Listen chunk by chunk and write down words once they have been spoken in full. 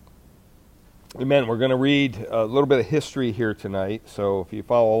Amen. We're going to read a little bit of history here tonight. So if you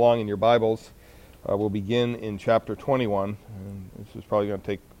follow along in your Bibles, we'll begin in chapter 21. And this is probably going to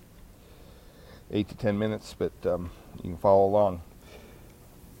take 8 to 10 minutes, but you can follow along.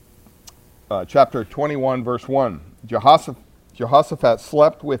 Chapter 21, verse 1. Jehoshaphat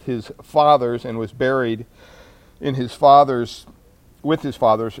slept with his fathers and was buried with his fathers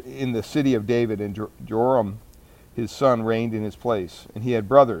in the city of David, and Joram his son reigned in his place. And he had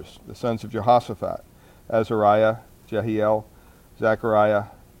brothers, the sons of Jehoshaphat, Azariah, Jehiel, Zechariah,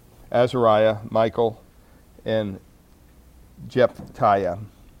 Azariah, Michael, and Jephthah.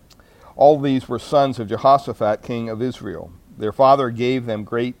 All these were sons of Jehoshaphat, king of Israel. Their father gave them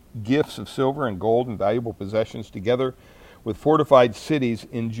great gifts of silver and gold and valuable possessions, together with fortified cities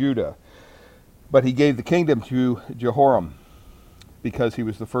in Judah. But he gave the kingdom to Jehoram, because he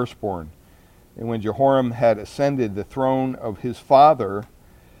was the firstborn. And when Jehoram had ascended the throne of his father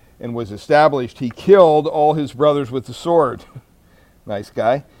and was established, he killed all his brothers with the sword. Nice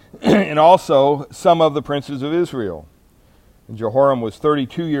guy. And also some of the princes of Israel. And Jehoram was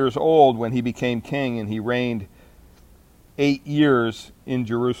 32 years old when he became king, and he reigned 8 years in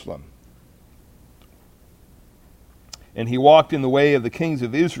Jerusalem. And he walked in the way of the kings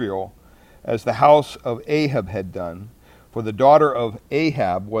of Israel, as the house of Ahab had done, for the daughter of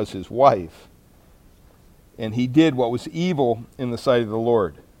Ahab was his wife. And he did what was evil in the sight of the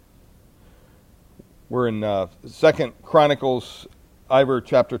Lord. We're in 2 Chronicles, Ivor,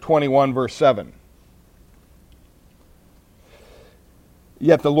 chapter 21, verse 7.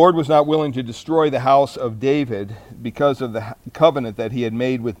 Yet the Lord was not willing to destroy the house of David because of the covenant that he had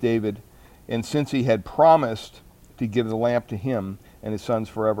made with David, and since he had promised to give the lamp to him and his sons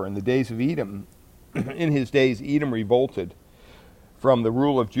forever. In the days of Edom, in his days, Edom revolted from the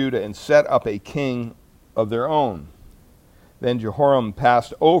rule of Judah and set up a king of their own. Then Jehoram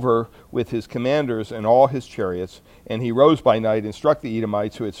passed over with his commanders and all his chariots, and he rose by night and struck the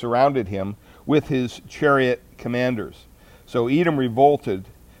Edomites who had surrounded him with his chariot commanders. So Edom revolted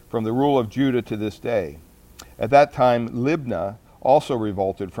from the rule of Judah to this day. At that time Libnah also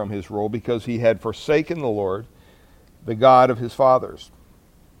revolted from his rule, because he had forsaken the Lord, the God of his fathers.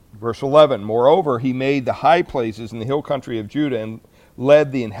 Verse 11, moreover, he made the high places in the hill country of Judah, and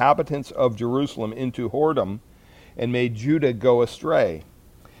led the inhabitants of Jerusalem into whoredom, and made Judah go astray.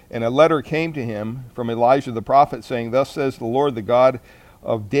 And a letter came to him from Elijah the prophet, saying, Thus says the Lord, the God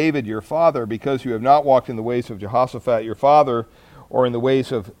of David your father, because you have not walked in the ways of Jehoshaphat your father, or in the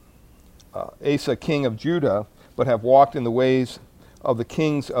ways of Asa king of Judah, but have walked in the ways of the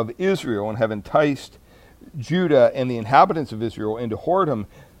kings of Israel, and have enticed Judah and the inhabitants of Israel into whoredom,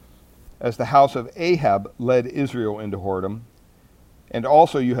 as the house of Ahab led Israel into whoredom. And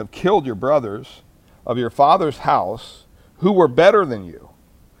also you have killed your brothers of your father's house, who were better than you.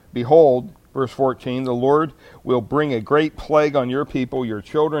 Behold, verse 14, the Lord will bring a great plague on your people, your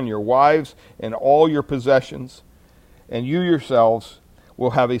children, your wives, and all your possessions, and you yourselves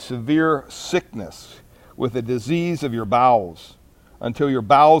will have a severe sickness with the disease of your bowels, until your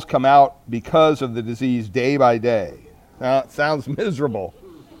bowels come out because of the disease day by day. It sounds miserable.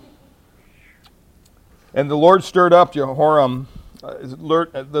 And the Lord stirred up Jehoram.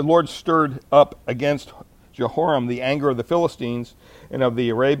 The Lord stirred up against Jehoram the anger of the Philistines and of the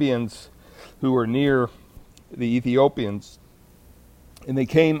Arabians who were near the Ethiopians. And they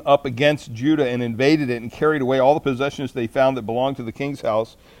came up against Judah and invaded it, and carried away all the possessions they found that belonged to the king's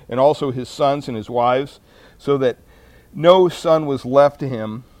house, and also his sons and his wives, so that no son was left to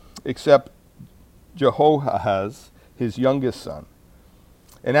him except Jehoahaz, his youngest son.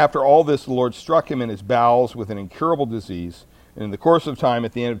 And after all this, the Lord struck him in his bowels with an incurable disease. And in the course of time,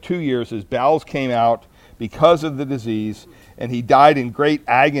 at the end of 2 years, his bowels came out because of the disease, and he died in great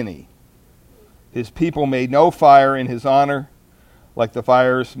agony. His people made no fire in his honor, like the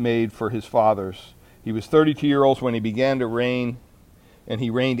fires made for his fathers. He was 32 years old when he began to reign, and he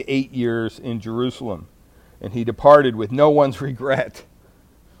reigned 8 years in Jerusalem. And he departed with no one's regret.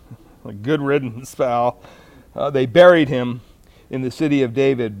 A good riddance, pal. They buried him in the city of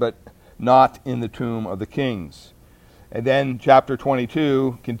David, but not in the tomb of the kings. And then chapter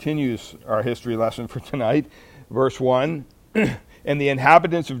 22 continues our history lesson for tonight. Verse 1, and the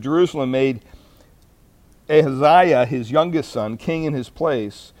inhabitants of Jerusalem made Ahaziah, his youngest son, king in his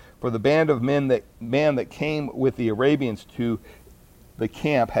place, for the band of men that came with the Arabians to the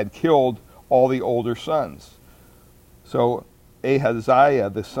camp had killed all the older sons. So Ahaziah,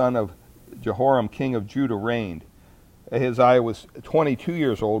 the son of Jehoram, king of Judah, reigned. Ahaziah was 22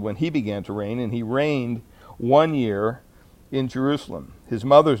 years old when he began to reign, and he reigned 1 year in Jerusalem. His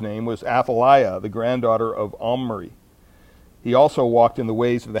mother's name was Athaliah, the granddaughter of Omri. He also walked in the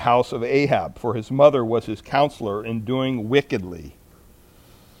ways of the house of Ahab, for his mother was his counselor in doing wickedly.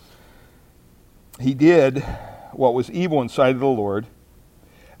 He did what was evil in sight of the Lord,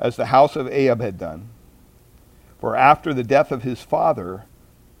 as the house of Ahab had done. For after the death of his father,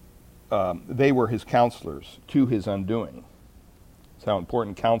 they were his counselors to his undoing. That's how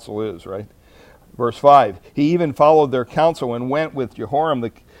important counsel is, right? Verse 5, he even followed their counsel and went with Jehoram,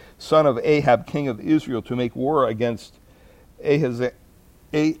 the son of Ahab, king of Israel, to make war against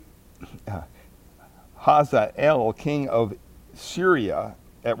Hazael, king of Syria,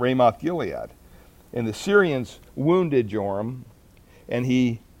 at Ramoth Gilead. And the Syrians wounded Joram, and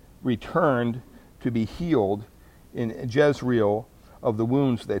he returned to be healed in Jezreel of the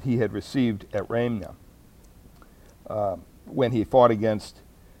wounds that he had received at Ramnah when he fought against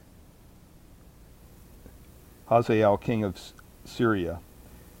Hazael, king of Syria.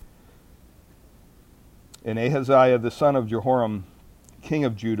 And Ahaziah, the son of Jehoram, king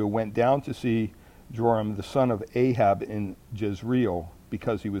of Judah, went down to see Joram, the son of Ahab, in Jezreel,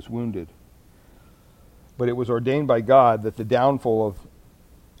 because he was wounded. But it was ordained by God that the downfall of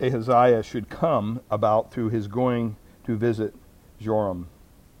Ahaziah should come about through his going to visit Joram.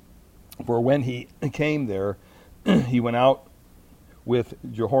 For when he came there, he went out with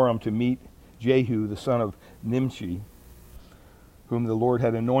Jehoram to meet Jehu, the son of Nimshi, whom the Lord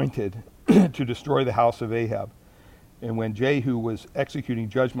had anointed to destroy the house of Ahab. And when Jehu was executing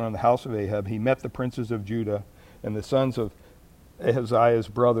judgment on the house of Ahab, he met the princes of Judah and the sons of Ahaziah's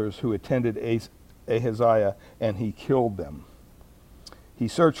brothers who attended Ahaziah, and he killed them. He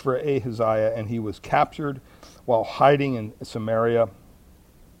searched for Ahaziah, and he was captured while hiding in Samaria,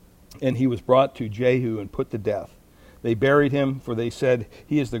 and he was brought to Jehu and put to death. They buried him, for they said,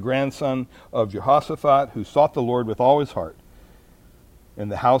 he is the grandson of Jehoshaphat, who sought the Lord with all his heart.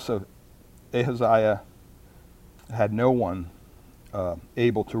 And the house of Ahaziah had no one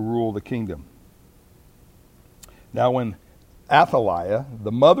able to rule the kingdom. Now when Athaliah,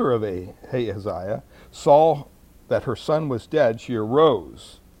 the mother of Ahaziah, saw that her son was dead, she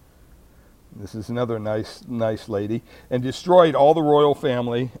arose. This is another nice lady, and destroyed all the royal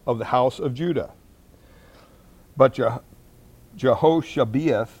family of the house of Judah. But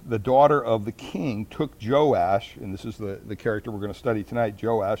Jehoshabeath, the daughter of the king, took Joash, and this is the character we're going to study tonight,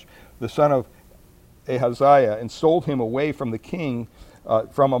 Joash, the son of Ahaziah, and sold him away from the king,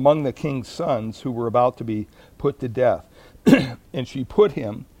 from among the king's sons who were about to be put to death. And she put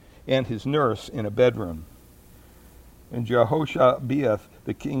him and his nurse in a bedroom. And Jehoshabeath,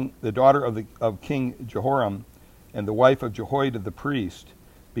 the daughter of King Jehoram, and the wife of Jehoiada the priest,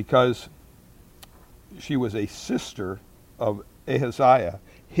 because she was a sister of Ahaziah,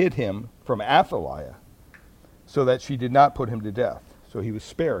 hid him from Athaliah, so that she did not put him to death. So he was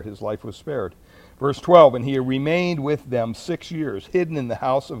spared, his life was spared. Verse 12, and he remained with them 6 years, hidden in the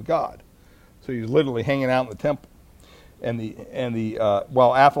house of God. So he was literally hanging out in the temple.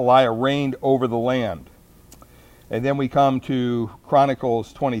 While Athaliah reigned over the land. And then we come to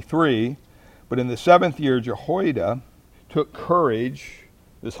Chronicles 23. But in the 7th year, Jehoiada took courage,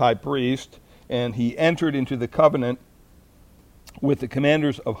 this high priest, and he entered into the covenant with the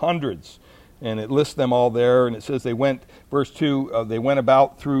commanders of hundreds. And it lists them all there, and it says they went, verse 2, they went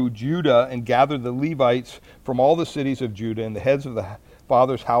about through Judah and gathered the Levites from all the cities of Judah and the heads of the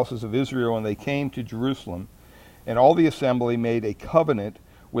fathers' houses of Israel, and they came to Jerusalem. And all the assembly made a covenant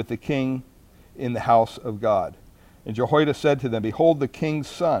with the king in the house of God. And Jehoiada said to them, behold, the king's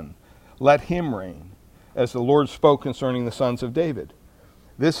son, let him reign, as the Lord spoke concerning the sons of David.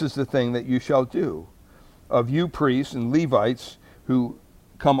 This is the thing that you shall do. Of you priests and Levites who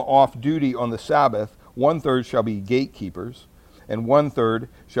come off duty on the Sabbath, 1/3 shall be gatekeepers, and 1/3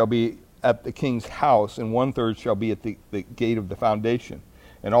 shall be at the king's house, and 1/3 shall be at the gate of the foundation.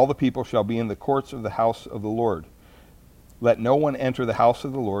 And all the people shall be in the courts of the house of the Lord. Let no one enter the house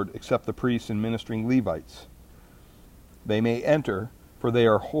of the Lord except the priests and ministering Levites. They may enter, for they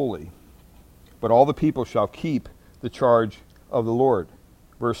are holy. But all the people shall keep the charge of the Lord.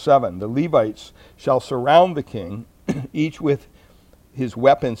 Verse 7, the Levites shall surround the king, each with his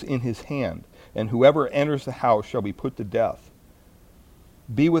weapons in his hand, and whoever enters the house shall be put to death.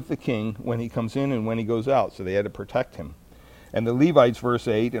 Be with the king when he comes in and when he goes out. So they had to protect him. And the Levites, verse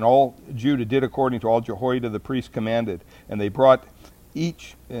 8, and all Judah did according to all Jehoiada the priest commanded. And they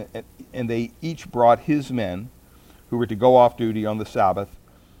each brought his men who were to go off duty on the Sabbath,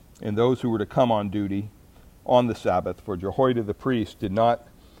 and those who were to come on duty on the Sabbath. For Jehoiada the priest did not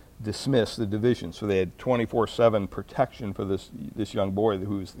dismiss the division. So they had 24/7 protection for this young boy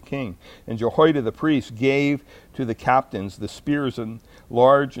who was the king. And Jehoiada the priest gave to the captains the spears and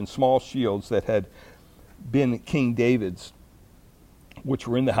large and small shields that had been King David's, which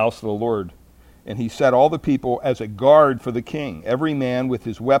were in the house of the Lord. And he set all the people as a guard for the king, every man with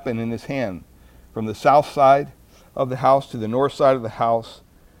his weapon in his hand, from the south side of the house to the north side of the house,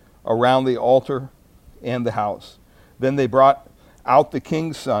 around the altar and the house. Then they brought out the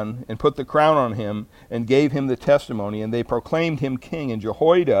king's son and put the crown on him and gave him the testimony, and they proclaimed him king, and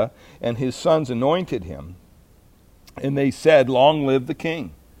Jehoiada and his sons anointed him. And they said, "Long live the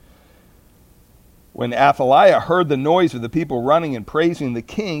king." When Athaliah heard the noise of the people running and praising the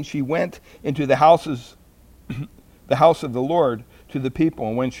king, she went into the house of the Lord to the people,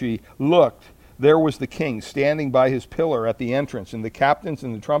 and when she looked, there was the king standing by his pillar at the entrance, and the captains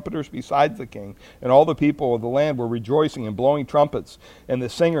and the trumpeters beside the king, and all the people of the land were rejoicing and blowing trumpets, and the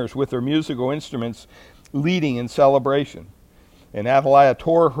singers with their musical instruments leading in celebration. And Athaliah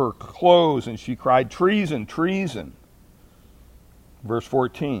tore her clothes, and she cried, "Treason, treason!" Verse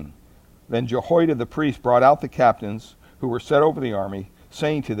 14. Then Jehoiada the priest brought out the captains who were set over the army,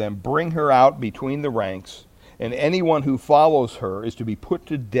 saying to them, "Bring her out between the ranks, and anyone who follows her is to be put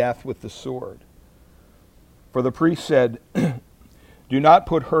to death with the sword." For the priest said, "Do not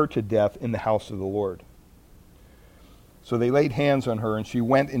put her to death in the house of the Lord." So they laid hands on her, and she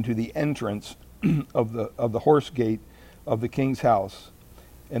went into the entrance of the horse gate of the king's house,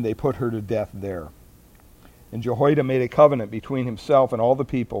 and they put her to death there. And Jehoiada made a covenant between himself and all the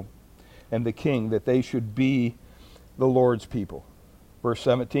people and the king, that they should be the Lord's people. Verse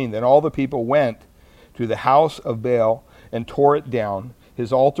 17, then all the people went to the house of Baal and tore it down.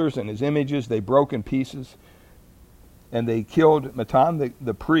 His altars and his images they broke in pieces, and they killed Mattan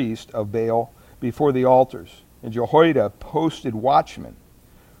the priest of Baal before the altars. And Jehoiada posted watchmen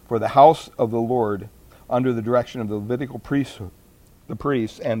for the house of the Lord under the direction of the Levitical priesthood, the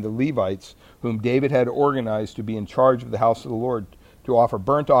priests and the Levites, whom David had organized to be in charge of the house of the Lord, to offer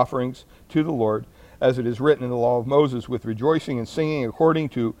burnt offerings to the Lord, as it is written in the law of Moses, with rejoicing and singing according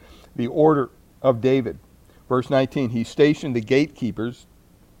to the order of David. Verse 19, he stationed the gatekeepers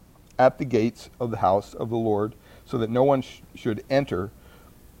at the gates of the house of the Lord, so that no one should enter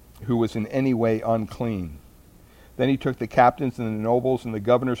who was in any way unclean. Then he took the captains and the nobles and the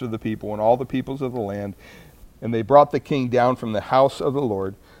governors of the people and all the peoples of the land, and they brought the king down from the house of the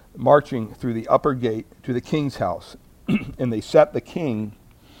Lord, marching through the upper gate to the king's house. And they set the king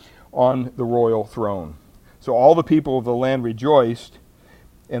on the royal throne. So all the people of the land rejoiced,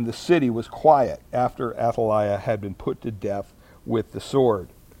 and the city was quiet after Athaliah had been put to death with the sword.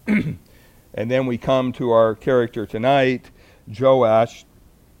 And then we come to our character tonight, Joash.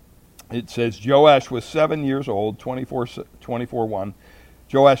 It says, Joash was 7 years old, 24:1.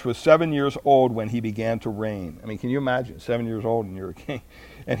 Joash was 7 years old when he began to reign. I mean, can you imagine, 7 years old and you're a king?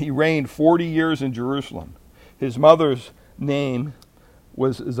 And he reigned 40 years in Jerusalem. His mother's name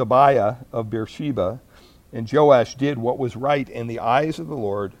was Zabiah of Beersheba, and Joash did what was right in the eyes of the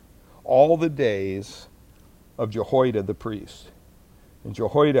Lord all the days of Jehoiada the priest. And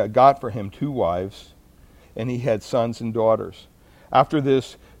Jehoiada got for him 2 wives, and he had sons and daughters. After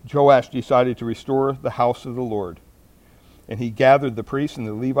this, Joash decided to restore the house of the Lord. And he gathered the priests and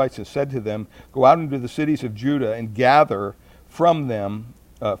the Levites and said to them, "Go out into the cities of Judah and gather from them,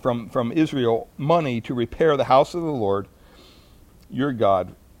 from Israel, money to repair the house of the Lord your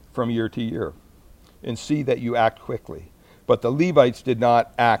God from year to year, and see that you act quickly." But the Levites did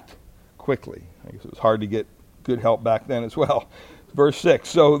not act quickly. I guess it was hard to get good help back then as well. Verse 6,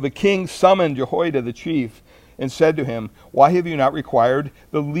 so the king summoned Jehoiada the chief and said to him, "Why have you not required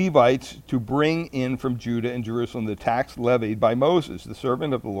the Levites to bring in from Judah and Jerusalem the tax levied by Moses, the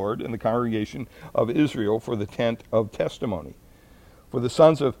servant of the Lord, and the congregation of Israel for the tent of testimony?" For the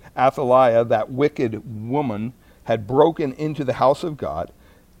sons of Athaliah, that wicked woman, had broken into the house of God,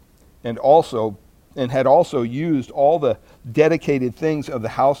 and had also used all the dedicated things of the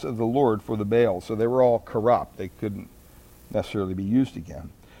house of the Lord for the Baal. So they were all corrupt. They couldn't necessarily be used again.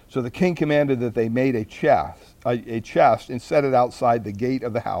 So the king commanded that they made a chest and set it outside the gate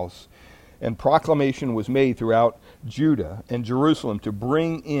of the house. And proclamation was made throughout Judah and Jerusalem to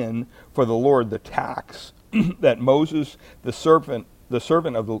bring in for the Lord the tax that Moses, the servant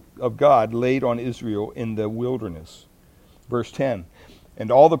of God, laid on Israel in the wilderness. Verse 10,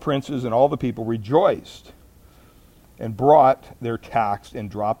 and all the princes and all the people rejoiced and brought their tax and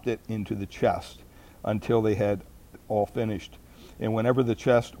dropped it into the chest until they had all finished. And whenever the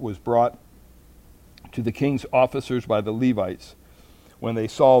chest was brought to the king's officers by the Levites, when they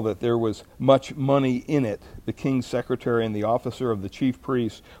saw that there was much money in it, the king's secretary and the officer of the chief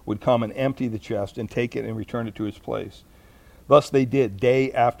priests would come and empty the chest and take it and return it to its place. Thus they did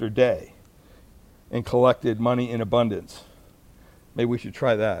day after day and collected money in abundance. Maybe we should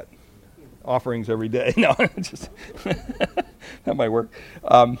try that. Offerings every day. No, just That might work.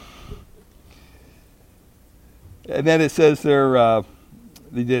 And then it says there,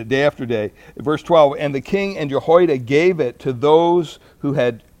 the day after day, verse 12, and the king and Jehoiada gave it to those who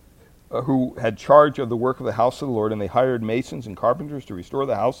had charge of the work of the house of the Lord, and they hired masons and carpenters to restore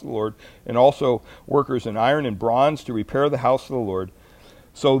the house of the Lord, and also workers in iron and bronze to repair the house of the Lord.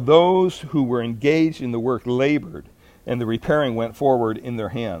 So those who were engaged in the work labored, and the repairing went forward in their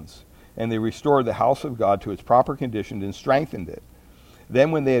hands. And they restored the house of God to its proper condition and strengthened it.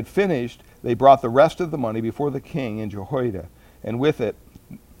 Then when they had finished, they brought the rest of the money before the king and Jehoiada, and with it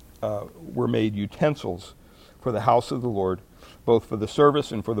were made utensils for the house of the Lord, both for the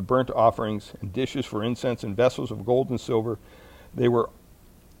service and for the burnt offerings, and dishes for incense, and vessels of gold and silver. They were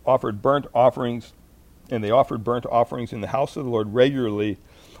offered burnt offerings, and they offered burnt offerings in the house of the Lord regularly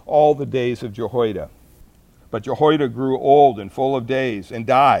all the days of Jehoiada. But Jehoiada grew old and full of days and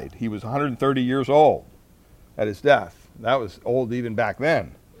died. He was 130 years old at his death. That was old even back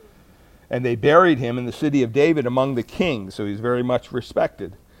then. And they buried him in the city of David among the kings, so he's very much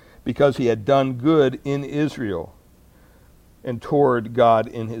respected, because he had done good in Israel and toward God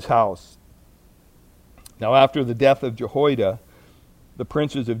in his house. Now after the death of Jehoiada, the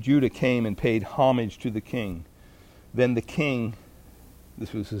princes of Judah came and paid homage to the king. Then the king,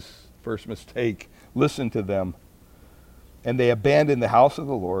 this was his first mistake, listened to them, and they abandoned the house of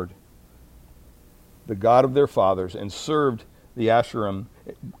the Lord, the God of their fathers, and served the Asherim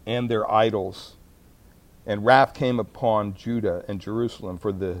and their idols. And wrath came upon Judah and Jerusalem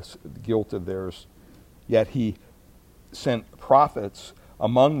for this guilt of theirs. Yet he sent prophets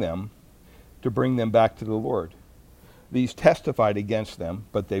among them to bring them back to the Lord. These testified against them,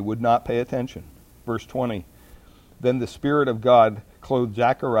 but they would not pay attention. Verse 20, then the Spirit of God clothed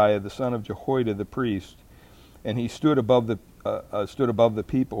Zechariah the son of Jehoiada the priest, and he stood above the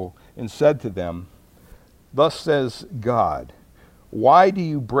people and said to them, thus says God, why do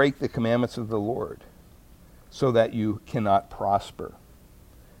you break the commandments of the Lord, so that you cannot prosper?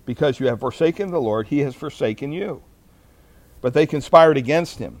 Because you have forsaken the Lord, he has forsaken you. But they conspired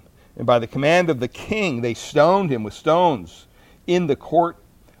against him, and by the command of the king they stoned him with stones in the court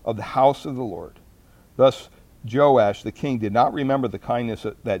of the house of the Lord. Thus Joash the king did not remember the kindness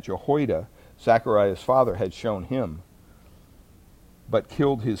that Jehoiada, Zechariah's father, had shown him, but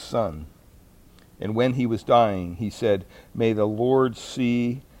killed his son. And when he was dying, he said, may the Lord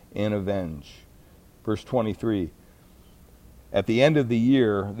see and avenge. Verse 23, at the end of the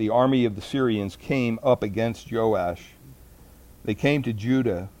year, the army of the Syrians came up against Joash. They came to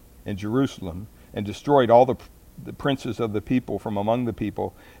Judah and Jerusalem and destroyed all the princes of the people from among the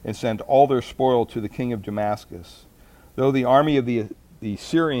people, and sent all their spoil to the king of Damascus. Though the army of the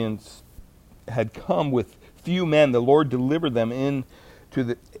Syrians had come with few men, the Lord delivered them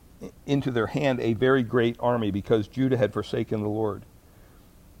into their hand a very great army, because Judah had forsaken the Lord,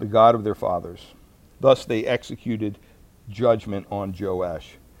 the God of their fathers. Thus they executed judgment on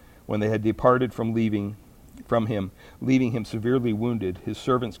Joash. When they had departed from him, leaving him severely wounded, his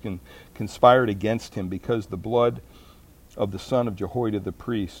servants conspired against him because the blood of the son of Jehoiada the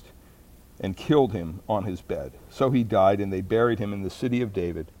priest, and killed him on his bed. So he died, and they buried him in the city of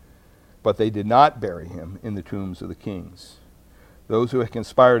David, but they did not bury him in the tombs of the kings. Those who had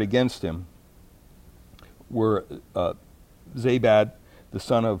conspired against him were Zabad, the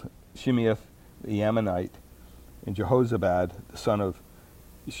son of Shimeath the Ammonite, and Jehozabad, the son of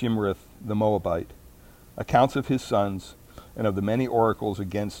Shimrith the Moabite. Accounts of his sons and of the many oracles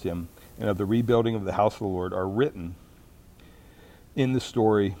against him and of the rebuilding of the house of the Lord are written in the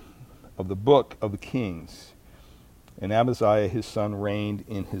story of the book of the kings. And Amaziah his son reigned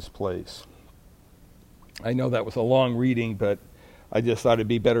in his place. I know that was a long reading, but I just thought it'd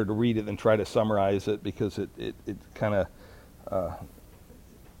be better to read it than try to summarize it, because it kind of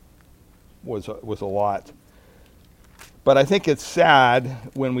was a lot. But I think it's sad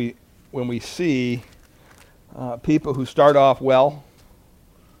when we see people who start off well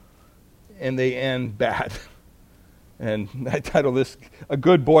and they end bad. And I title this "A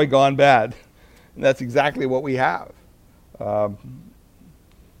Good Boy Gone Bad," and that's exactly what we have.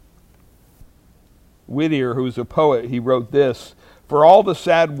 Whittier, who's a poet, he wrote this: for all the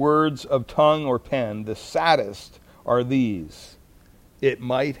sad words of tongue or pen, the saddest are these: it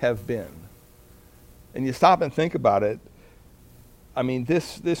might have been. And you stop and think about it. I mean,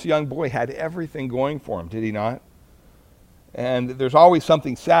 this young boy had everything going for him, did he not? And there's always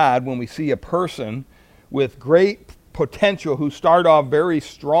something sad when we see a person with great potential who start off very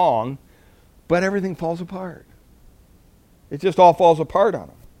strong, but everything falls apart. It just all falls apart on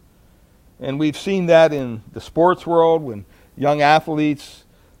them. And we've seen that in the sports world when young athletes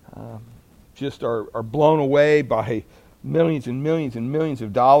just are blown away by millions and millions and millions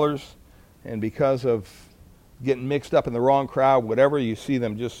of dollars, and because of getting mixed up in the wrong crowd, whatever, you see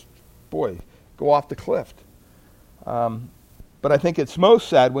them just, boy, go off the cliff. But I think it's most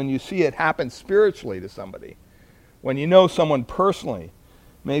sad when you see it happen spiritually to somebody. When you know someone personally,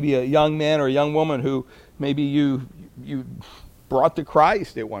 maybe a young man or a young woman who maybe you brought to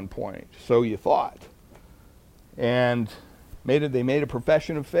Christ at one point, so you thought, and they made a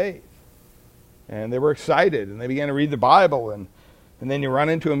profession of faith, and they were excited, and they began to read the Bible, and then you run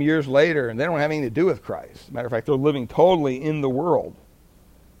into them years later, and they don't have anything to do with Christ. As a matter of fact, they're living totally in the world.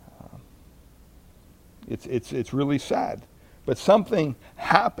 It's really sad. But something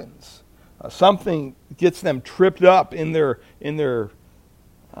happens. Something gets them tripped up in their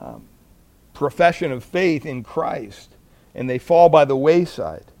profession of faith in Christ, and they fall by the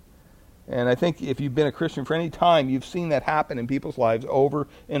wayside. And I think if you've been a Christian for any time, you've seen that happen in people's lives over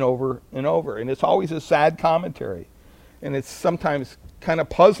and over and over. And it's always a sad commentary. And it's sometimes kind of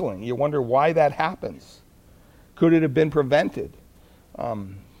puzzling. You wonder why that happens. Could it have been prevented?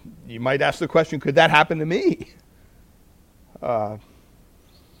 You might ask the question, could that happen to me?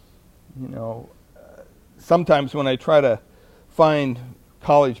 Sometimes when I try to find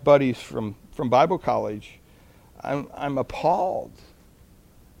college buddies from Bible college, I'm appalled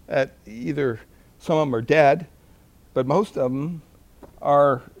at either some of them are dead, but most of them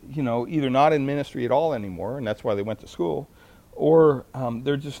are, either not in ministry at all anymore, and that's why they went to school, or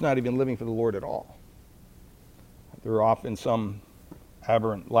they're just not even living for the Lord at all. They're off in some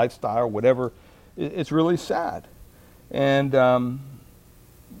aberrant lifestyle, whatever. It's really sad. And, how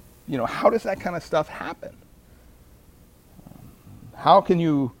does that kind of stuff happen? How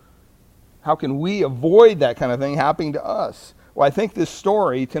can we avoid that kind of thing happening to us? Well, I think this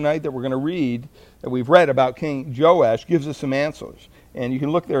story tonight that we're going to read, that we've read about King Joash, gives us some answers. And you can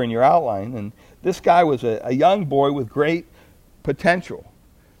look there in your outline. And this guy was a young boy with great potential.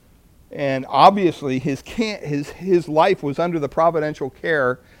 And obviously his life was under the providential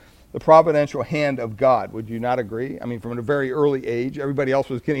care, the providential hand of God. Would you not agree? I mean, from a very early age, everybody else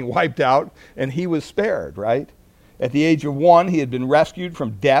was getting wiped out, and he was spared, right? At the age of 1, he had been rescued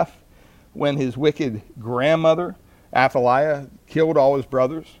from death when his wicked grandmother, Athaliah, killed all his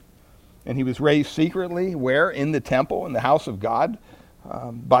brothers. And he was raised secretly, where? In the temple, in the house of God,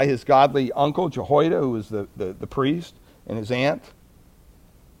 by his godly uncle, Jehoiada, who was the priest, and his aunt.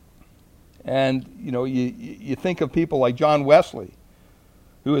 And, you think of people like John Wesley,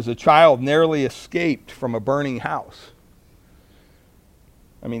 who as a child narrowly escaped from a burning house.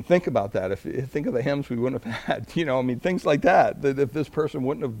 I mean, think about that. Think of the hymns we wouldn't have had. Things like that if this person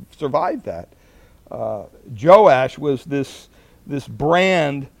wouldn't have survived that. Joash was this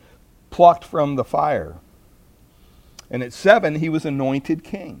brand plucked from the fire. And at 7, he was anointed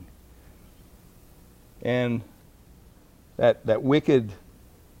king. And that wicked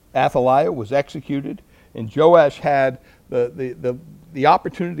Athaliah was executed, and Joash had the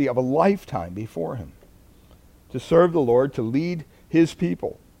opportunity of a lifetime before him to serve the Lord, to lead his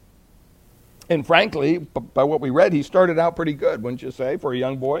people. And frankly, by what we read, he started out pretty good, wouldn't you say, for a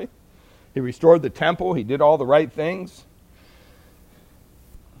young boy? He restored the temple. He did all the right things.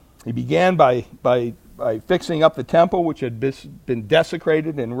 He began by fixing up the temple, which had been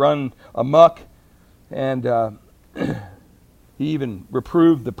desecrated and run amok. And he even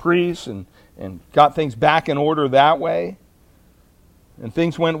reproved the priests and got things back in order that way. And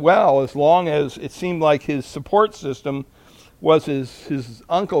things went well as long as it seemed like his support system was his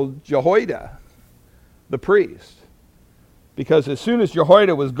uncle Jehoiada, the priest. Because as soon as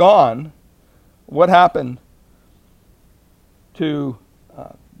Jehoiada was gone, what happened to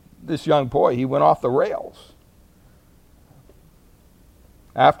this young boy? He went off the rails.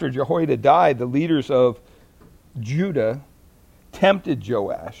 After Jehoiada died, the leaders of Judah tempted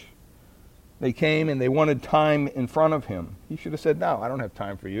Joash. They came and they wanted time in front of him. He should have said, "No, I don't have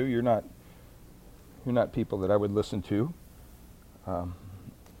time for you. You're not people that I would listen to."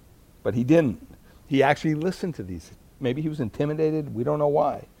 But he didn't. He actually listened to these. Maybe he was intimidated. We don't know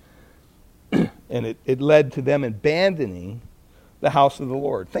why. And it led to them abandoning the house of the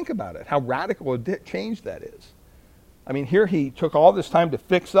Lord. Think about it, how radical a change that is. I mean, here he took all this time to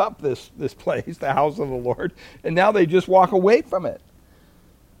fix up this place, the house of the Lord, and now they just walk away from it.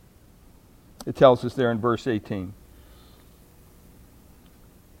 It tells us there in verse 18.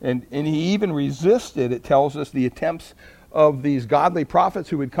 And he even resisted, it tells us, the attempts of these godly prophets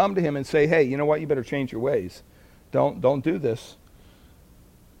who would come to him and say, "Hey, you know what? You better change your ways. Don't do this."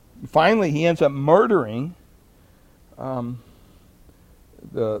 Finally, he ends up murdering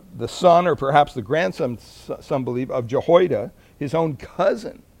the son, or perhaps the grandson, some believe, of Jehoiada, his own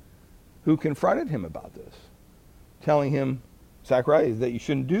cousin, who confronted him about this. telling him, Zechariah, that you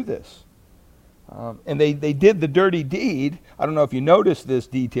shouldn't do this. And they did the dirty deed. I don't know if you noticed this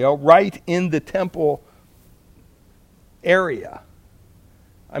detail, right in the temple area.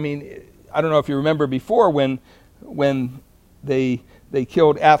 I mean, I don't know if you remember before when they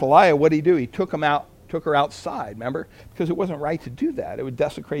killed Athaliah, what did he do? He took her outside, remember? Because it wasn't right to do that. It would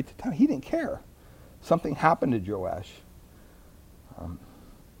desecrate the town. He didn't care. Something happened to Joash.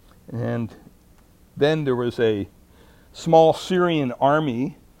 And then there was a small Syrian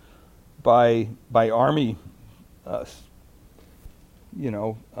army by army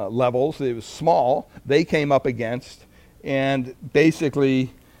levels. It was small. They came up against, and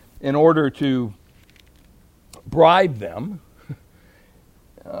basically, in order to bribe them,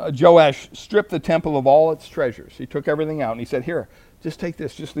 Joash stripped the temple of all its treasures. He took everything out, and he said, here, just take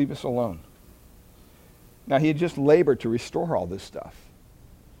this, just leave us alone. Now, he had just labored to restore all this stuff.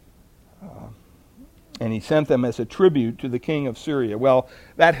 And he sent them as a tribute to the king of Syria. Well,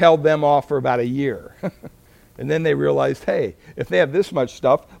 that held them off for about a year. And then they realized, hey, if they have this much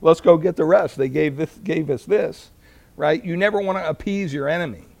stuff, let's go get the rest. They gave us this, right? You never want to appease your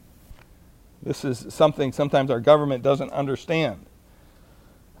enemy. This is something sometimes our government doesn't understand.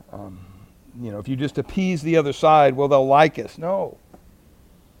 If you just appease the other side, well, they'll like us. No.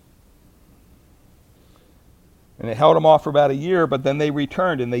 And it held them off for about a year, but then they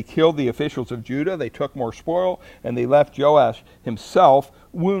returned and they killed the officials of Judah. They took more spoil, and they left Joash himself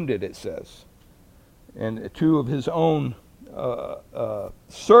wounded, it says. And two of his own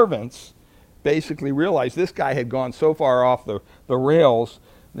servants basically realized this guy had gone so far off the rails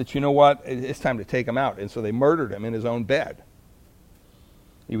that, you know what, it's time to take him out. And so they murdered him in his own bed.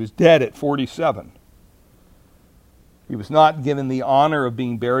 He was dead at 47. He was not given the honor of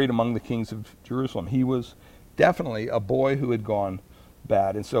being buried among the kings of Jerusalem. He was definitely a boy who had gone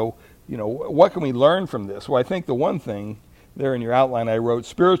bad. And so, what can we learn from this? Well, I think the one thing there in your outline I wrote,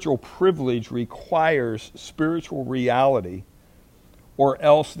 spiritual privilege requires spiritual reality, or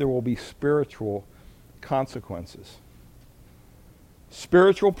else there will be spiritual consequences.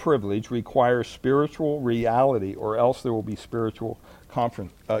 Spiritual privilege requires spiritual reality, or else there will be spiritual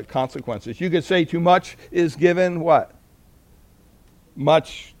consequences. You could say too much is given, what?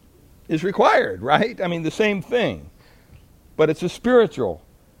 Much is required, right? I mean, the same thing. But it's a spiritual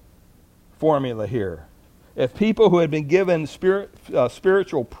formula here. If people who have been given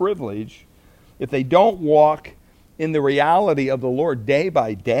spiritual privilege, if they don't walk in the reality of the Lord day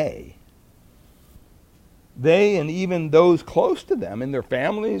by day, they and even those close to them in their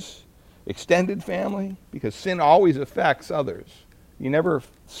families, extended family, because sin always affects others. You never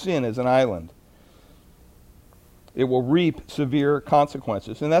sin as an island. It will reap severe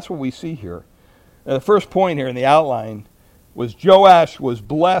consequences. And that's what we see here. Now, the first point here in the outline was Joash was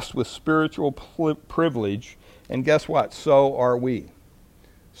blessed with spiritual privilege. And guess what? So are we.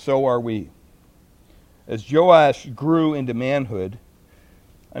 So are we. As Joash grew into manhood,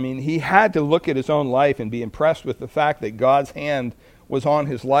 he had to look at his own life and be impressed with the fact that God's hand was on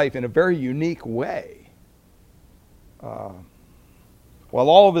his life in a very unique way. While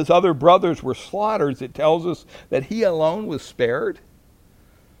all of his other brothers were slaughtered, it tells us that he alone was spared.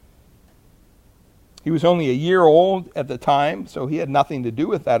 He was only a year old at the time, so he had nothing to do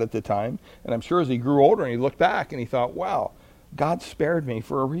with that at the time. And I'm sure as he grew older and he looked back and he thought, wow, God spared me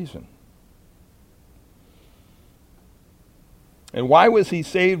for a reason. And why was he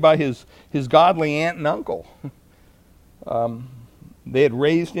saved by his godly aunt and uncle? They had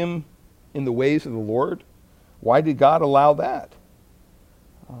raised him in the ways of the Lord. Why did God allow that?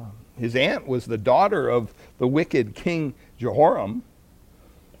 His aunt was the daughter of the wicked King Jehoram,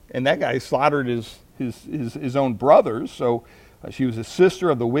 and that guy slaughtered his own brothers. So she was a sister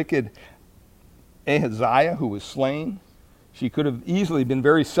of the wicked Ahaziah, who was slain. She could have easily been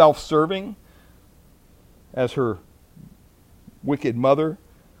very self-serving, as her wicked mother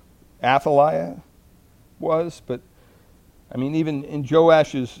Athaliah was. But even in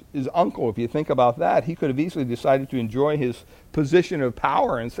Joash's uncle, if you think about that, he could have easily decided to enjoy his position of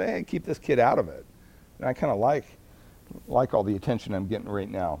power and say, hey, keep this kid out of it. And I kind of like all the attention I'm getting right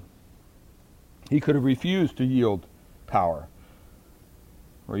now. He could have refused to yield power.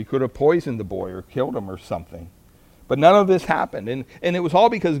 Or he could have poisoned the boy or killed him or something. But none of this happened. And it was all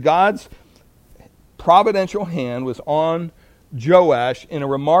because God's providential hand was on Joash in a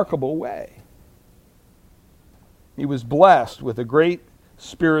remarkable way. He was blessed with a great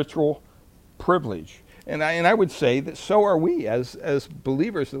spiritual privilege. And I would say that so are we as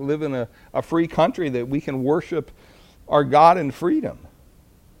believers that live in a free country, that we can worship our God in freedom.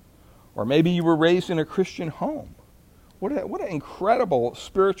 Or maybe you were raised in a Christian home. What an incredible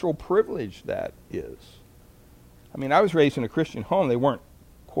spiritual privilege that is. I mean, I was raised in a Christian home. They weren't,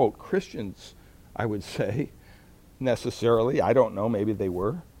 quote, Christians, I would say, necessarily. I don't know, maybe they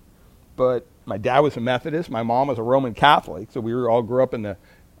were. But my dad was a Methodist. My mom was a Roman Catholic. So we all grew up under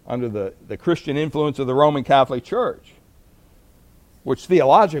the Christian influence of the Roman Catholic Church, which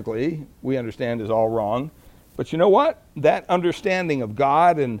theologically we understand is all wrong. But you know what? That understanding of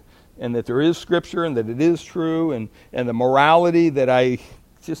God and that there is Scripture and that it is true and the morality that I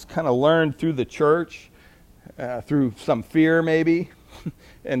just kind of learned through the church, through some fear maybe,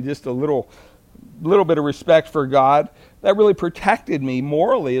 and just a little bit of respect for God, that really protected me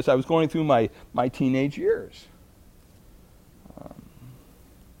morally as I was going through my teenage years.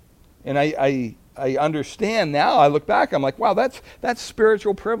 And I understand now, I look back, I'm like, wow, that's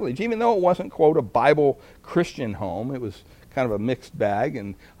spiritual privilege. Even though it wasn't, quote, a Bible Christian home, it was kind of a mixed bag,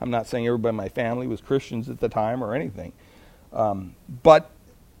 and I'm not saying everybody in my family was Christians at the time or anything. But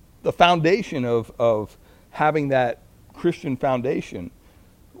the foundation of having that Christian foundation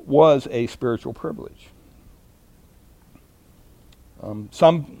was a spiritual privilege.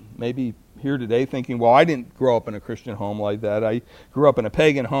 Some maybe here today thinking, well, I didn't grow up in a Christian home like that. I grew up in a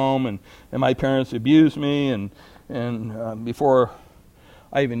pagan home, and my parents abused me, and before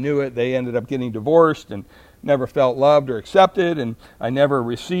I even knew it, they ended up getting divorced and never felt loved or accepted, and I never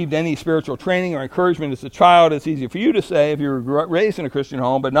received any spiritual training or encouragement as a child. It's easy for you to say if you were raised in a Christian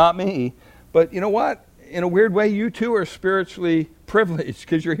home, but not me. But you know what? In a weird way, you too are spiritually privileged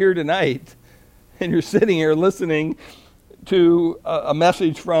because you're here tonight and you're sitting here listening to a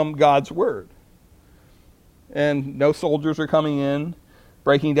message from God's Word. And no soldiers are coming in,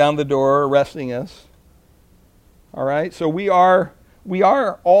 breaking down the door, arresting us. All right? So we are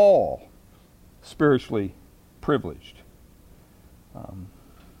all spiritually privileged. I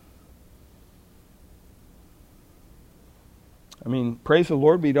mean, praise the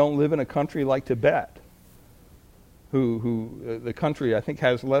Lord, we don't live in a country like Tibet, who the country, I think,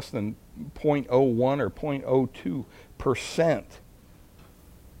 has less than 0.01 or 0.02%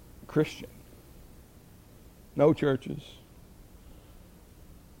 Christian. No churches.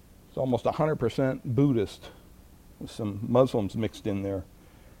 It's almost 100% Buddhist, with some Muslims mixed in there.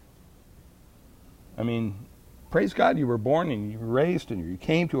 I mean, praise God, you were born and you were raised and you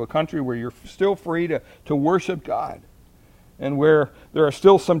came to a country where you're still free to worship God, and where there are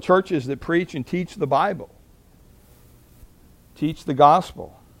still some churches that preach and teach the Bible, teach the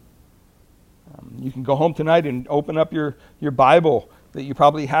gospel. You can go home tonight and open up your Bible that you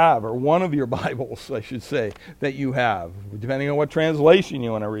probably have, or one of your Bibles, I should say, that you have, depending on what translation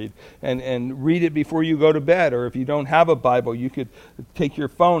you want to read, and read it before you go to bed. Or if you don't have a Bible, you could take your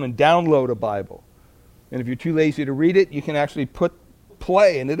phone and download a Bible. And if you're too lazy to read it, you can actually put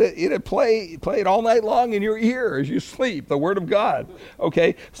play, and it'll play it all night long in your ear as you sleep, the Word of God.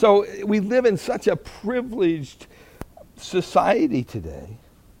 Okay? So we live in such a privileged society today.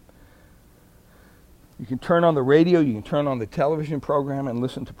 You can turn on the radio, you can turn on the television program and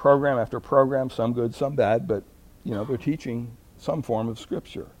listen to program after program, some good, some bad, but they're teaching some form of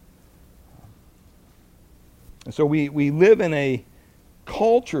Scripture. And so we live in a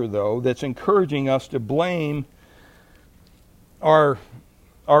culture, though, that's encouraging us to blame our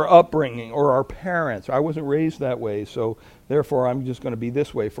upbringing or our parents. I wasn't raised that way, so therefore I'm just going to be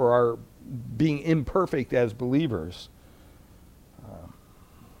this way, for our being imperfect as believers.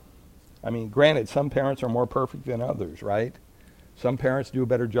 I mean, granted, some parents are more perfect than others, right? Some parents do a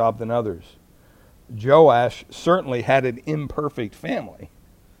better job than others. Joash certainly had an imperfect family,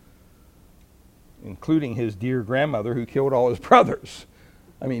 including his dear grandmother who killed all his brothers.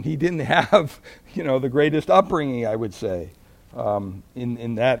 I mean, he didn't have, the greatest upbringing, I would say,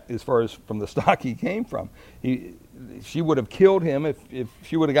 in that, as far as from the stock he came from. She would have killed him if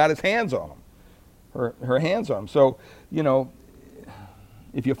she would have got his hands on him, her hands on him. So,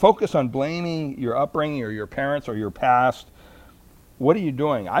 if you focus on blaming your upbringing or your parents or your past, what are you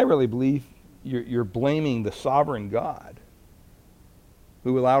doing? I really believe you're blaming the sovereign God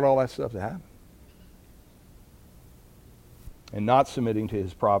who allowed all that stuff to happen, and not submitting to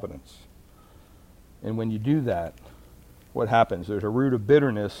His providence. And when you do that, what happens? There's a root of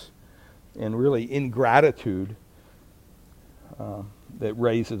bitterness and really ingratitude that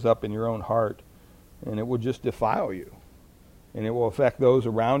raises up in your own heart, and it will just defile you. And it will affect those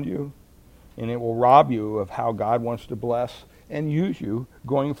around you, and it will rob you of how God wants to bless and use you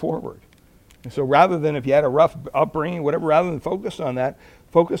going forward. And so rather than, if you had a rough upbringing, whatever, rather than focus on that,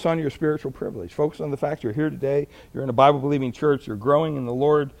 focus on your spiritual privilege. Focus on the fact you're here today, you're in a Bible-believing church, you're growing in the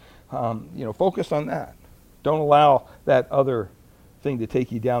Lord. Focus on that. Don't allow that other thing to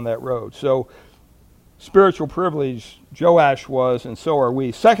take you down that road. So spiritual privilege, Joash was, and so are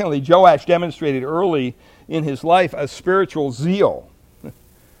we. Secondly, Joash demonstrated early in his life a spiritual zeal.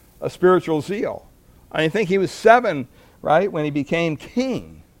 A spiritual zeal. I think he was 7, right, when he became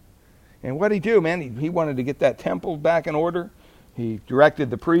king. And what did he do, man? He wanted to get that temple back in order. He directed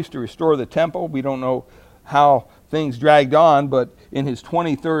the priest to restore the temple. We don't know how things dragged on, but in his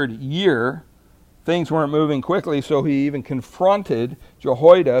 23rd year, things weren't moving quickly, so he even confronted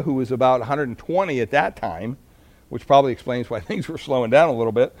Jehoiada, who was about 120 at that time, which probably explains why things were slowing down a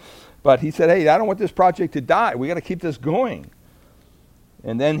little bit. But he said, hey, I don't want this project to die. We got to keep this going.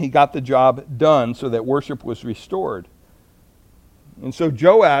 And then he got the job done so that worship was restored. And so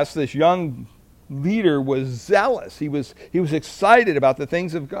Joash, this young leader, was zealous. He was excited about the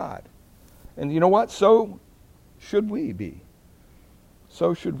things of God. And you know what? So should we be.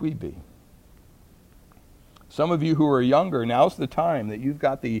 So should we be. Some of you who are younger, now's the time that you've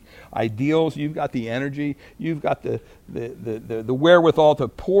got the ideals, you've got the energy, you've got the wherewithal to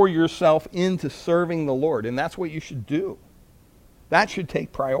pour yourself into serving the Lord. And that's what you should do. That should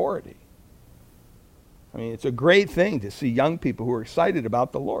take priority. I mean, it's a great thing to see young people who are excited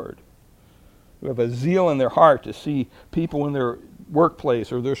about the Lord, who have a zeal in their heart to see people in their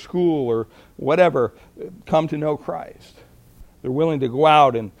workplace or their school or whatever come to know Christ. They're willing to go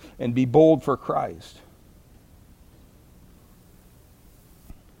out and be bold for Christ.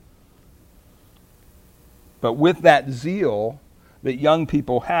 But with that zeal that young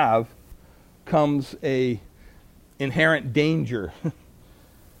people have comes a inherent danger.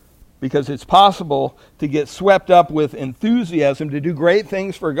 Because it's possible to get swept up with enthusiasm to do great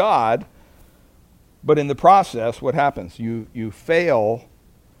things for God, but in the process, what happens? You fail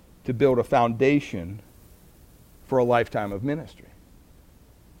to build a foundation for a lifetime of ministry.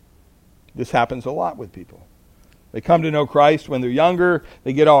 This happens a lot with people. They come to know Christ when they're younger,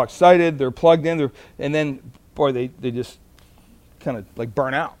 they get all excited, they're plugged in, and then, boy, they just kind of like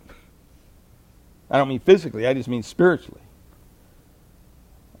burn out. I don't mean physically, I just mean spiritually.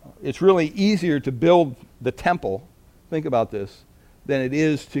 It's really easier to build the temple, think about this, than it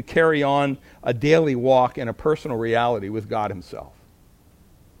is to carry on a daily walk in a personal reality with God himself.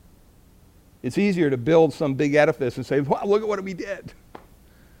 It's easier to build some big edifice and say, wow, look at what we did.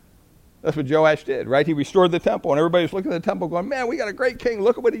 That's what Joash did, right? He restored the temple, and everybody was looking at the temple going, man, we got a great king.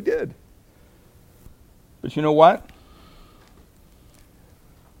 Look at what he did. But you know what?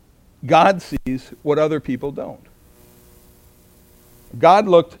 God sees what other people don't. God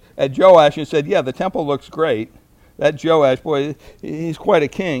looked at Joash and said, yeah, the temple looks great. That Joash, boy, he's quite a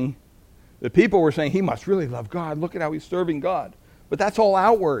king. The people were saying, he must really love God. Look at how he's serving God. But that's all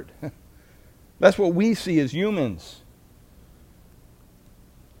outward. That's what we see as humans.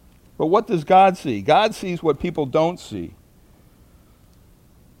 But what does God see? God sees what people don't see.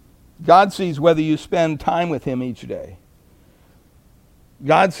 God sees whether you spend time with him each day.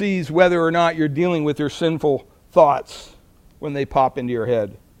 God sees whether or not you're dealing with your sinful thoughts when they pop into your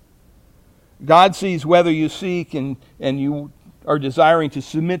head. God sees whether you seek and you are desiring to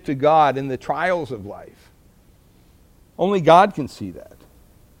submit to God in the trials of life. Only God can see that.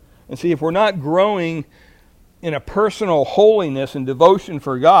 And see, if we're not growing in a personal holiness and devotion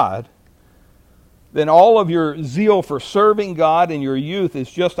for God, then all of your zeal for serving God in your youth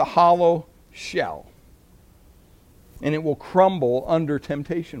is just a hollow shell. And it will crumble under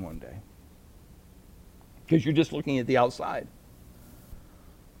temptation one day. Because you're just looking at the outside.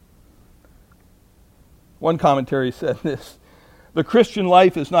 One commentary said this: the Christian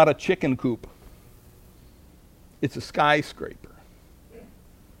life is not a chicken coop. It's a skyscraper.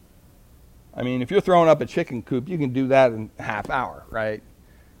 I mean, if you're throwing up a chicken coop, you can do that in a half hour, right?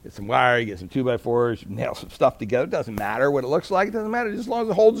 Get some wire, you get some 2x4s, you nail some stuff together. It doesn't matter what it looks like. It doesn't matter just as long as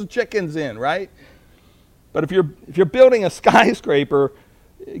it holds the chickens in, right? But if you're building a skyscraper,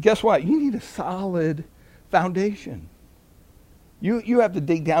 guess what? You need a solid foundation. You have to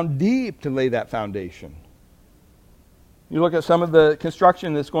dig down deep to lay that foundation. You look at some of the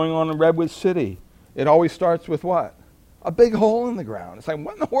construction that's going on in Redwood City. It always starts with what? A big hole in the ground. It's like,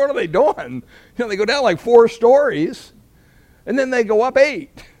 what in the world are they doing? You know, they go down like 4 stories, and then they go up 8.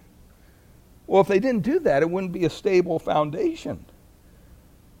 Well, if they didn't do that, it wouldn't be a stable foundation.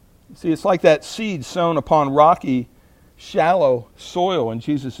 See, it's like that seed sown upon rocky, shallow soil in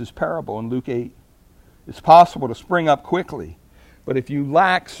Jesus' parable in Luke 8. It's possible to spring up quickly, but if you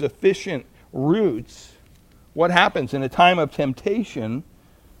lack sufficient roots, what happens in a time of temptation?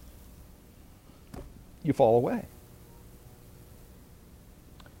 You fall away.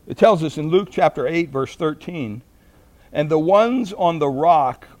 It tells us in Luke chapter 8, verse 13, and the ones on the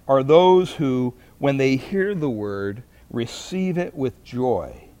rock are those who, when they hear the word, receive it with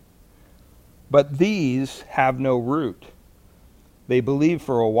joy. But these have no root. They believe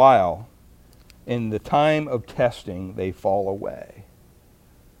for a while, in the time of testing, they fall away.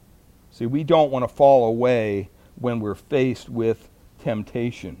 See, we don't want to fall away when we're faced with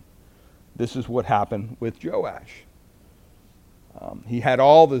temptation. This is what happened with Joash. He had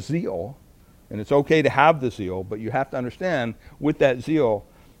all the zeal, and it's okay to have the zeal, but you have to understand, with that zeal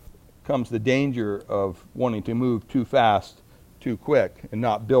comes the danger of wanting to move too fast, too quick, and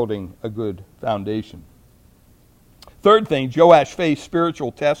not building a good foundation. Third thing, Joash faced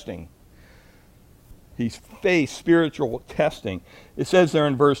spiritual testing. He faced spiritual testing. It says there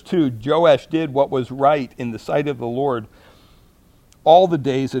in verse 2, Joash did what was right in the sight of the Lord all the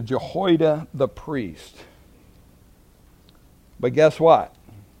days of Jehoiada the priest. But guess what?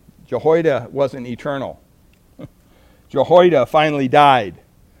 Jehoiada wasn't eternal. Jehoiada finally died.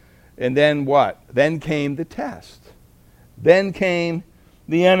 And then what? Then came the test. Then came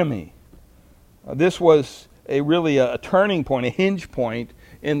the enemy. This was really a turning point, a hinge point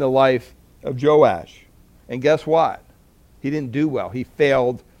in the life of Joash. And guess what? He didn't do well. He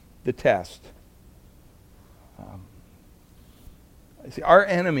failed the test. See, our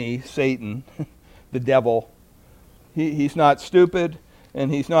enemy, Satan, the devil, he's not stupid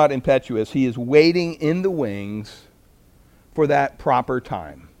and he's not impetuous. He is waiting in the wings for that proper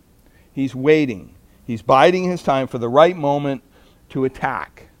time. He's waiting. He's biding his time for the right moment to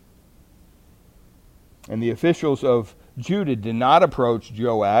attack. And the officials of Judah did not approach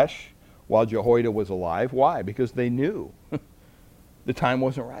Joash while Jehoiada was alive. Why? Because they knew the time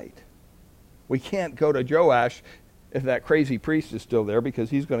wasn't right. We can't go to Joash if that crazy priest is still there, because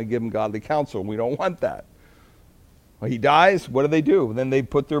he's going to give him godly counsel. We don't want that. Well, he dies, what do? Then they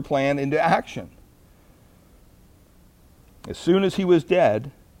put their plan into action. As soon as he was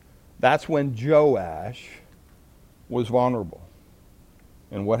dead, that's when Joash was vulnerable.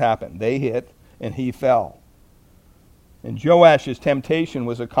 And what happened? They hit and he fell. And Joash's temptation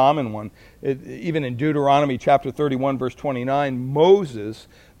was a common one. Even in Deuteronomy chapter 31, verse 29, Moses,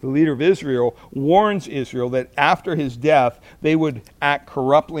 the leader of Israel, warns Israel that after his death, they would act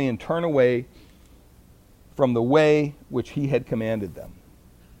corruptly and turn away from the way which he had commanded them.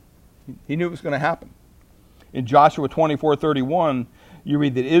 He knew it was going to happen. In Joshua 24:31, you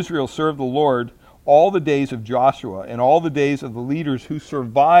read that Israel served the Lord all the days of Joshua and all the days of the leaders who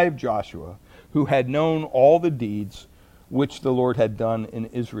survived Joshua, who had known all the deeds which the Lord had done in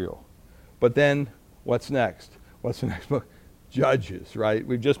Israel. But then, what's next? What's the next book? Judges, right?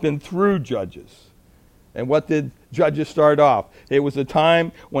 We've just been through Judges. And what did Judges start off? It was a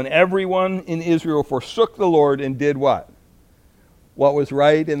time when everyone in Israel forsook the Lord and did what? What was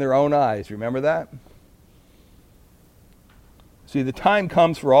right in their own eyes. Remember that? See, the time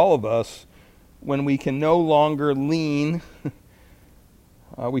comes for all of us when we can no longer lean,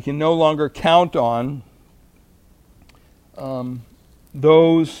 we can no longer count on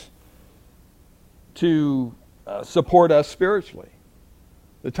those to support us spiritually.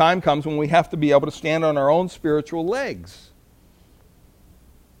 The time comes when we have to be able to stand on our own spiritual legs.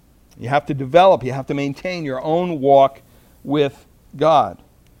 You have to develop, you have to maintain your own walk with God.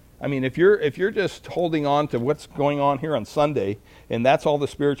 I mean, if you're just holding on to what's going on here on Sunday, and that's all the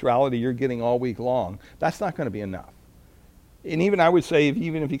spirituality you're getting all week long, that's not going to be enough. And even I would say,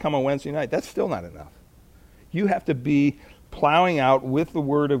 even if you come on Wednesday night, that's still not enough. You have to be plowing out with the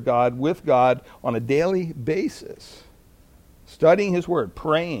Word of God, with God on a daily basis, studying His Word,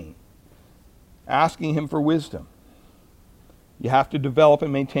 praying, asking Him for wisdom. You have to develop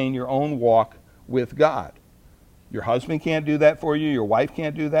and maintain your own walk with God. Your husband can't do that for you. Your wife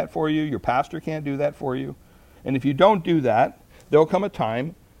can't do that for you. Your pastor can't do that for you. And if you don't do that, there'll come a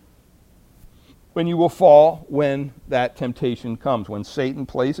time when you will fall when that temptation comes, when Satan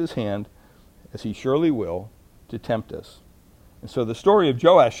plays his hand, as he surely will, to tempt us. And so the story of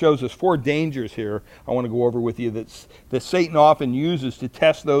Joash shows us 4 dangers here I want to go over with you that Satan often uses to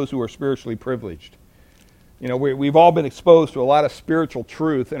test those who are spiritually privileged. You know, we've all been exposed to a lot of spiritual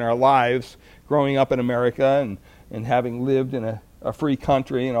truth in our lives growing up in America and having lived in a free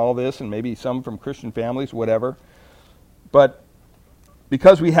country and all this, and maybe some from Christian families, whatever. But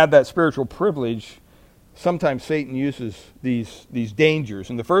because we have that spiritual privilege, sometimes Satan uses these dangers.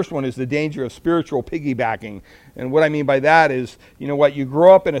 And the first one is the danger of spiritual piggybacking. And what I mean by that is, you know what, you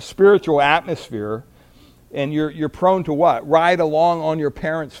grow up in a spiritual atmosphere and you're prone to what? Ride along on your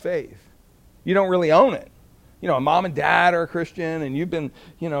parents' faith. You don't really own it. You know, mom and dad are a Christian, and you've been,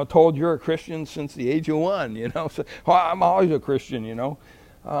 told you're a Christian since the age of 1, So, I'm always a Christian,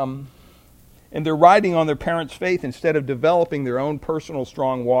 And they're riding on their parents' faith instead of developing their own personal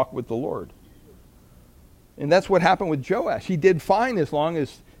strong walk with the Lord. And that's what happened with Joash. He did fine as long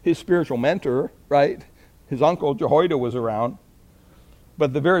as his spiritual mentor, right, his uncle Jehoiada was around.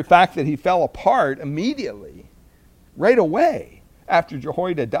 But the very fact that he fell apart immediately, right away, after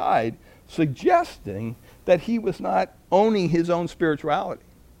Jehoiada died, suggesting that he was not owning his own spirituality.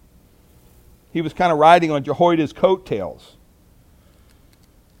 He was kind of riding on Jehoiada's coattails.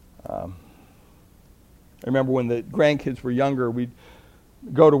 I remember when the grandkids were younger, we'd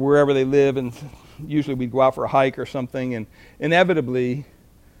go to wherever they live, and usually we'd go out for a hike or something, and inevitably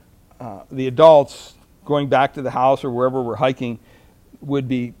the adults going back to the house or wherever we're hiking would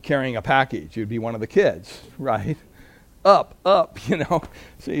be carrying a package. It would be one of the kids, right? Up,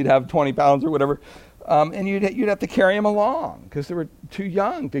 so you'd have 20 pounds or whatever, and you'd have to carry them along because they were too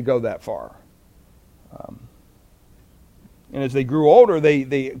young to go that far. And as they grew older,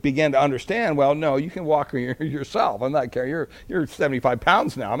 they began to understand, well, no, you can walk yourself. I'm not carrying, you're 75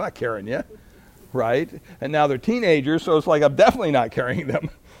 pounds now, I'm not carrying you, right? And now they're teenagers, so it's like I'm definitely not carrying them.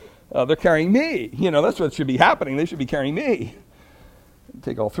 They're carrying me. That's what should be happening. They should be carrying me. It'd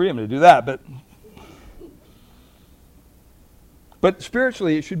take all three of them to do that, but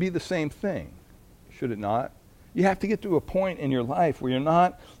spiritually, it should be the same thing, should it not? You have to get to a point in your life where you're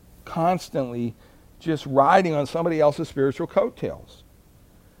not constantly just riding on somebody else's spiritual coattails.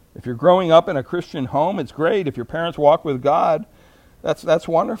 If you're growing up in a Christian home, it's great. If your parents walk with God, that's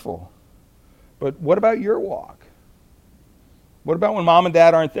wonderful. But what about your walk? What about when mom and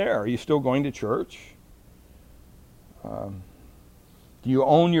dad aren't there? Are you still going to church? Do you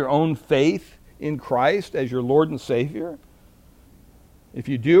own your own faith in Christ as your Lord and Savior? If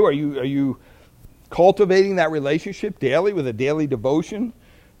you do, are you cultivating that relationship daily with a daily devotion,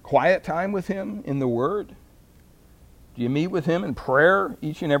 quiet time with Him in the Word? Do you meet with Him in prayer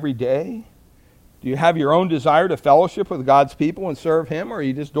each and every day? Do you have your own desire to fellowship with God's people and serve Him, or are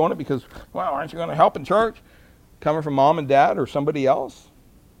you just doing it because, well, aren't you going to help in church? Coming from mom and dad or somebody else?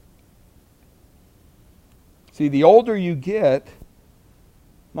 See, the older you get,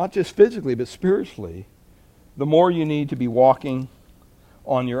 not just physically but spiritually, the more you need to be walking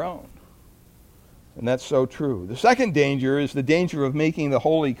on your own. And that's so true. The second danger is the danger of making the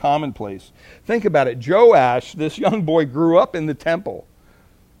holy commonplace. Think about it. Joash, this young boy, grew up in the temple.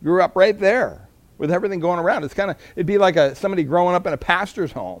 Grew up right there with everything going around. It'd be like somebody growing up in a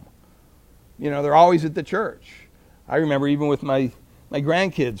pastor's home. They're always at the church. I remember even with my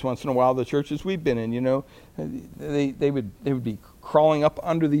grandkids, once in a while, the churches we've been in, they would be crawling up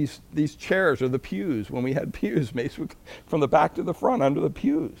under these chairs or the pews when we had pews, from the back to the front under the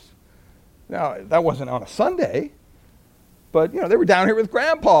pews. Now, that wasn't on a Sunday, but, they were down here with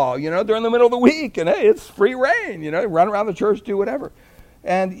Grandpa, during the middle of the week, and hey, it's free reign, run around the church, do whatever.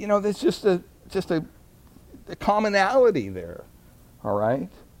 And, there's just a commonality there, all right?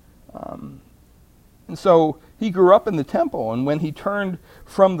 And so he grew up in the temple, and when he turned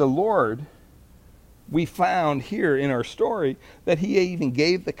from the Lord, we found here in our story that he even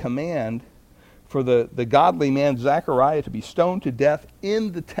gave the command for the godly man Zechariah to be stoned to death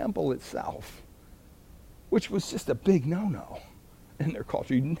in the temple itself, which was just a big no-no in their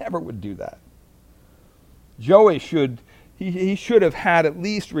culture. You never would do that. Joash should have had at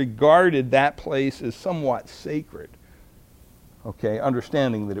least regarded that place as somewhat sacred, okay,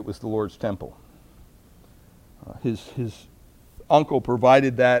 understanding that it was the Lord's temple. His uncle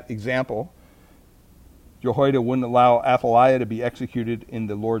provided that example. Jehoiada wouldn't allow Athaliah to be executed in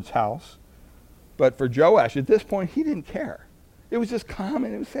the Lord's house. But for Joash, at this point, he didn't care. It was just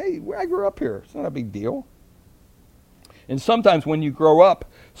common. It was, hey, I grew up here. It's not a big deal. And sometimes when you grow up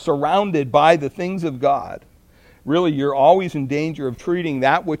surrounded by the things of God, really you're always in danger of treating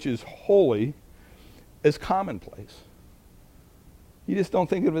that which is holy as commonplace. You just don't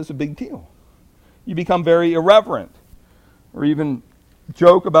think of it as a big deal. You become very irreverent, or even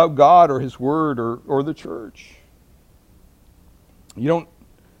joke about God or His Word or the church. You don't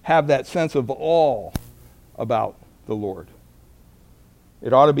have that sense of awe about the Lord.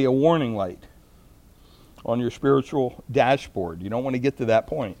 It ought to be a warning light on your spiritual dashboard. You don't want to get to that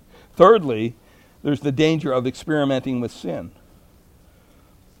point. Thirdly, there's the danger of experimenting with sin.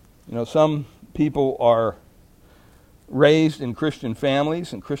 Some people are raised in Christian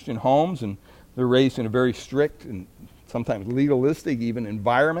families and Christian homes, and they're raised in a very strict and sometimes legalistic even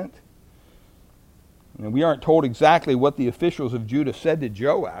environment. And we aren't told exactly what the officials of Judah said to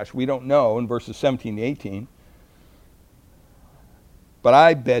Joash. We don't know in verses 17 to 18. But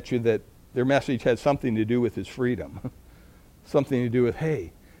I bet you that their message had something to do with his freedom. Something to do with,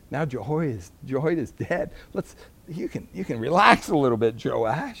 hey, now Jehoiada's dead. You can relax a little bit,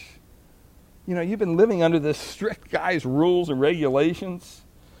 Joash. You've been living under this strict guy's rules and regulations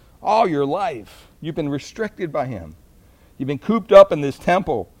all your life. You've been restricted by him. You've been cooped up in this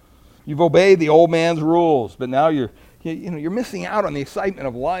temple. You've obeyed the old man's rules, but now you're You're missing out on the excitement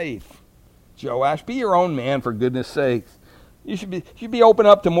of life. Joash, be your own man, for goodness sakes. You should be open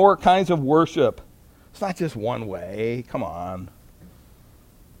up to more kinds of worship. It's not just one way. Come on.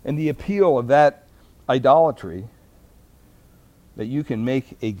 And the appeal of that idolatry, that you can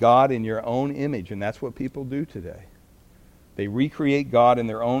make a God in your own image, and that's what people do today. They recreate God in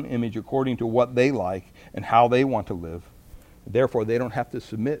their own image according to what they like and how they want to live. Therefore, they don't have to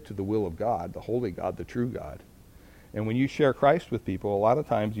submit to the will of God, the holy God, the true God. And when you share Christ with people, a lot of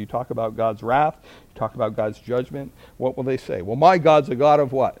times you talk about God's wrath, you talk about God's judgment. What will they say? Well, my God's a God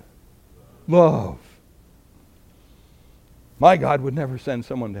of what? Love. My God would never send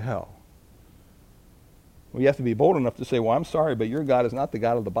someone to hell. Well, you have to be bold enough to say, well, I'm sorry, but your God is not the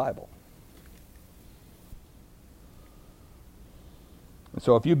God of the Bible. And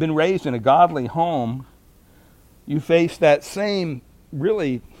so if you've been raised in a godly home, you face that same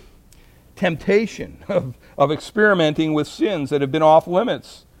really temptation of experimenting with sins that have been off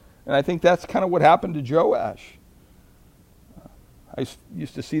limits. And I think that's kind of what happened to Joash. I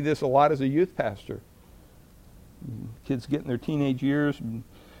used to see this a lot as a youth pastor. Kids get in their teenage years and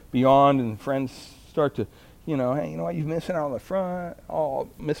beyond, and friends start to, hey, you know what, you're missing out on the front,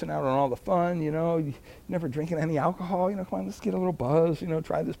 missing out on all the fun, you're never drinking any alcohol, come on, let's get a little buzz,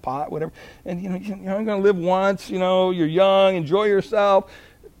 try this pot, whatever. And, you're going to live once, you're young, enjoy yourself.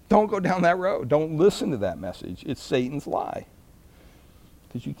 Don't go down that road. Don't listen to that message. It's Satan's lie.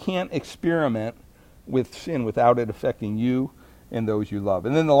 Because you can't experiment with sin without it affecting you and those you love.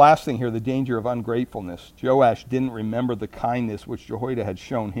 And then the last thing here, the danger of ungratefulness. Joash didn't remember the kindness which Jehoiada had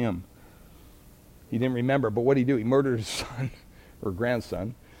shown him. He didn't remember, but what did he do? He murdered his son or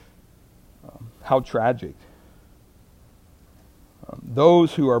grandson. How tragic.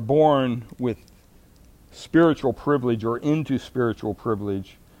 Those who are born with spiritual privilege or into spiritual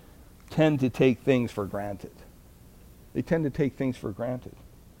privilege tend to take things for granted. They tend to take things for granted.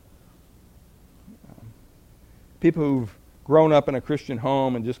 People who've grown up in a Christian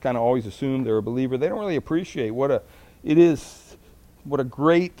home and just kind of always assume they're a believer, they don't really appreciate what a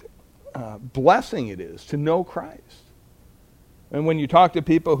great blessing it is to know Christ. And when you talk to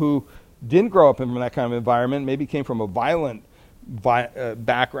people who didn't grow up in that kind of environment, maybe came from a violent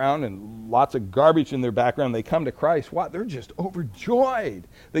background and lots of garbage in their background, they come to Christ, they're just overjoyed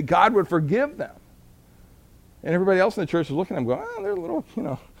that God would forgive them. And everybody else in the church is looking at them going, they're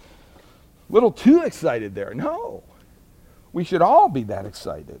a little too excited there. No. We should all be that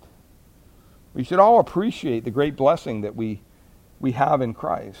excited. We should all appreciate the great blessing that we have in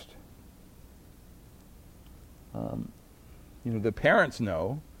Christ. The parents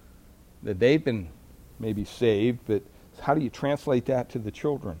know that they've been maybe saved, but how do you translate that to the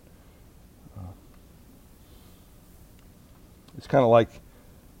children? It's kind of like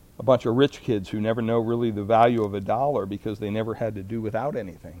a bunch of rich kids who never know really the value of $1 because they never had to do without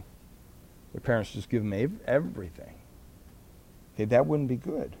anything. Their parents just give them everything. Okay, that wouldn't be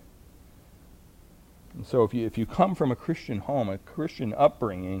good. And so if you come from a Christian home, a Christian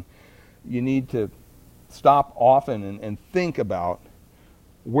upbringing, you need to stop often and think about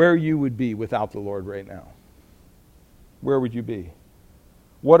where you would be without the Lord right now. Where would you be?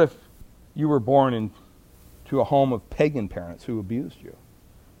 What if you were born into a home of pagan parents who abused you?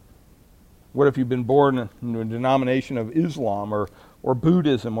 What if you've been born in a denomination of Islam or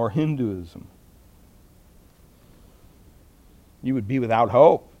Buddhism or Hinduism? You would be without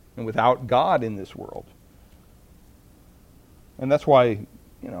hope and without God in this world. And that's why,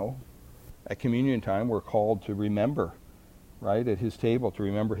 at communion time we're called to remember, right, at his table, to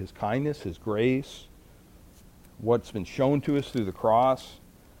remember his kindness, his grace, what's been shown to us through the cross.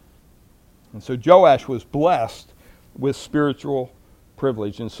 And so Joash was blessed with spiritual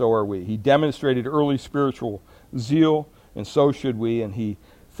privilege, and so are we. He demonstrated early spiritual zeal, and so should we, and he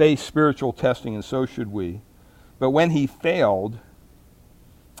faced spiritual testing, and so should we. But when he failed,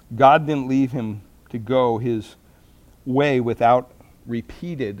 God didn't leave him to go his way without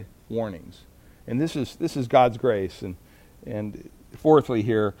repeated warnings. And this is God's grace. And fourthly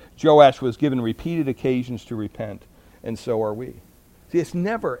here, Joash was given repeated occasions to repent, and so are we. See, it's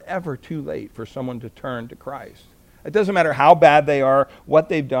never, ever too late for someone to turn to Christ. It doesn't matter how bad they are, what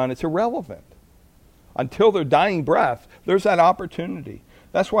they've done, it's irrelevant. Until their dying breath, there's that opportunity.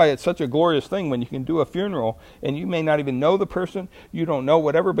 That's why it's such a glorious thing when you can do a funeral and you may not even know the person, you don't know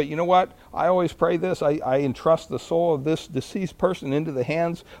whatever, but you know what? I always pray this. I entrust the soul of this deceased person into the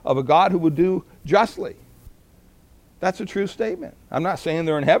hands of a God who would do justly. That's a true statement. I'm not saying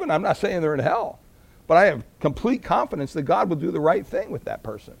they're in heaven. I'm not saying they're in hell. But I have complete confidence that God will do the right thing with that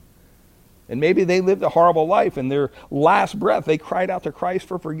person. And maybe they lived a horrible life, and their last breath, they cried out to Christ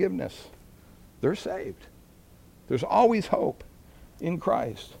for forgiveness. They're saved. There's always hope in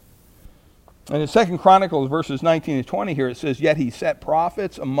Christ. And in 2 Chronicles verses 19 and 20 here, it says, "Yet he set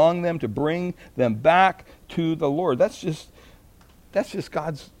prophets among them to bring them back to the Lord." That's just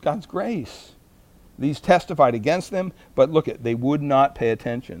God's grace. These testified against them, but look at, they would not pay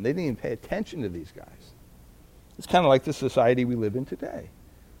attention. They didn't even pay attention to these guys. It's kind of like the society we live in today.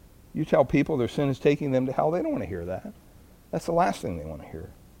 You tell people their sin is taking them to hell, they don't want to hear that. That's the last thing they want to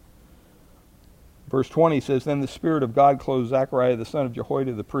hear. Verse 20 says, "Then the Spirit of God clothed Zechariah the son of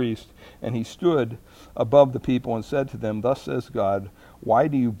Jehoiada the priest, and he stood above the people and said to them, 'Thus says God, why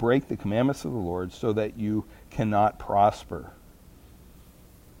do you break the commandments of the Lord so that you cannot prosper?'"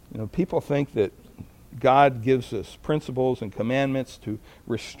 You know, people think that God gives us principles and commandments to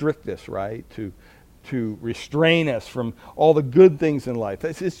restrict us, right? To restrain us from all the good things in life.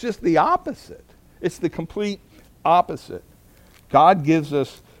 It's just the opposite. It's the complete opposite. God gives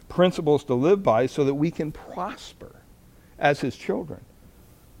us principles to live by so that we can prosper as his children.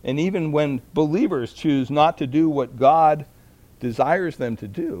 And even when believers choose not to do what God desires them to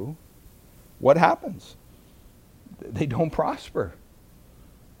do, what happens? They don't prosper.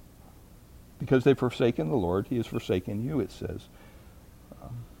 Because they've forsaken the Lord, he has forsaken you, it says.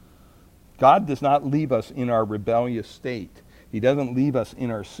 God does not leave us in our rebellious state. He doesn't leave us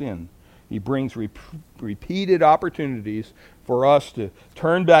in our sin. He brings repeated opportunities for us to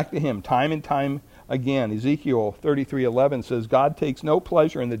turn back to him time and time again. Ezekiel 33:11 says, "God takes no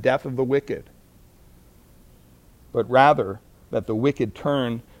pleasure in the death of the wicked, but rather that the wicked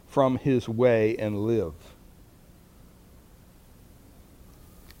turn from his way and live."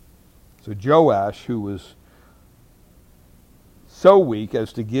 So Joash, who was so weak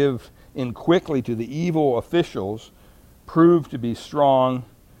as to give in quickly to the evil officials, proved to be strong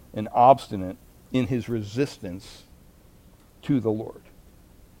and obstinate in his resistance to the Lord.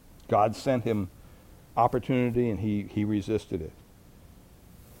 God sent him opportunity and he resisted it.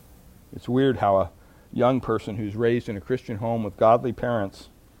 It's weird how a young person who's raised in a Christian home with godly parents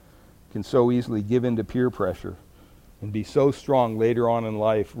can so easily give in to peer pressure and be so strong later on in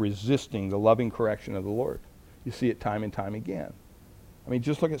life, resisting the loving correction of the Lord. You see it time and time again. I mean,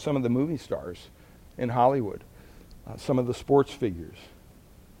 just look at some of the movie stars in Hollywood, some of the sports figures.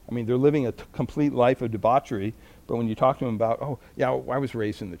 I mean, they're living a complete life of debauchery, but when you talk to them about, "Oh, yeah, I was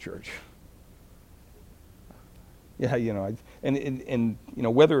raised in the church." Yeah, you know, and you know,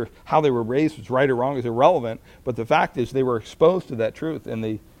 whether how they were raised was right or wrong is irrelevant, but the fact is they were exposed to that truth,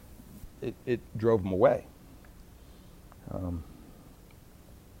 and it drove them away.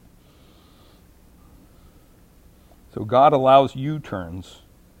 So God allows U-turns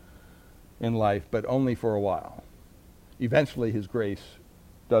in life, but only for a while. Eventually his grace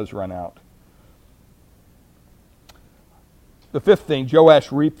does run out. The fifth thing,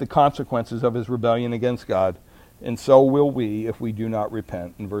 Joash reaped the consequences of his rebellion against God, and so will we if we do not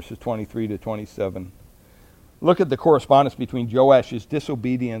repent, in verses 23 to 27. Look at the correspondence between Joash's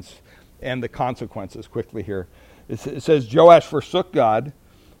disobedience and the consequences quickly here. It says Joash forsook God,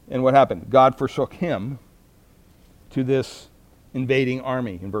 and what happened? God forsook him to this invading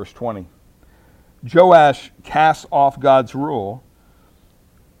army in verse 20. Joash cast off God's rule,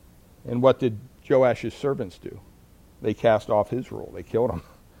 and what did Joash's servants do? They cast off his rule. They killed him.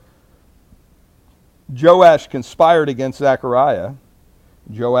 Joash conspired against Zechariah.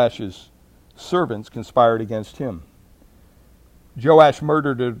 Joash's servants conspired against him. Joash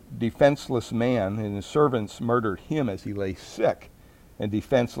murdered a defenseless man, and his servants murdered him as he lay sick and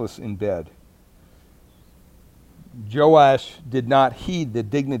defenseless in bed. Joash did not heed the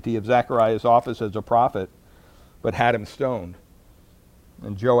dignity of Zechariah's office as a prophet, but had him stoned.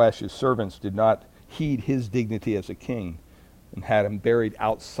 And Joash's servants did not heed his dignity as a king, and had him buried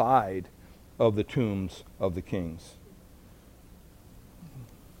outside of the tombs of the kings.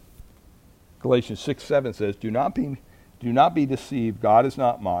 Galatians 6:7 says, Do not be deceived, God is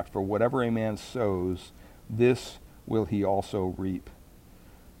not mocked, for whatever a man sows, this will he also reap.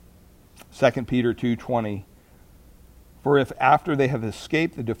 2 Peter 2:20, For if after they have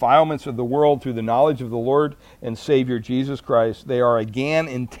escaped the defilements of the world through the knowledge of the Lord and Savior Jesus Christ, they are again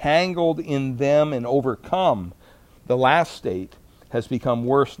entangled in them and overcome, the last state has become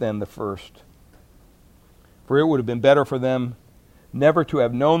worse than the first. For it would have been better for them never to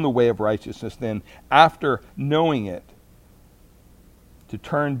have known the way of righteousness than, after knowing it, to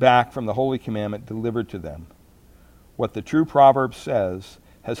turn back from the holy commandment delivered to them. What the true proverb says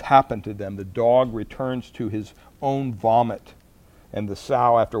has happened to them. The dog returns to his own vomit, and the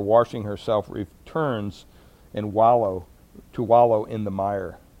sow, after washing herself, returns and wallow in the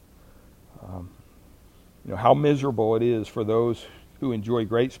mire. How miserable it is for those who enjoy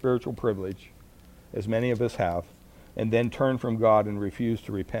great spiritual privilege, as many of us have, and then turn from God and refuse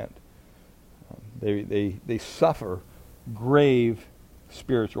to repent. They suffer grave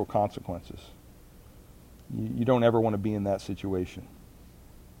spiritual consequences. You don't ever want to be in that situation.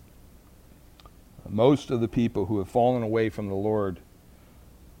 Most of the people who have fallen away from the Lord,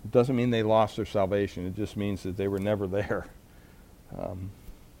 it doesn't mean they lost their salvation. It just means that they were never there.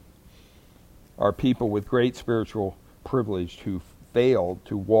 Are people with great spiritual privilege who failed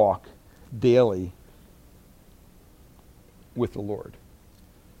to walk daily with the Lord.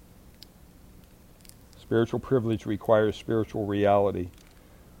 Spiritual privilege requires spiritual reality,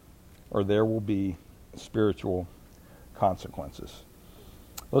 or there will be spiritual consequences.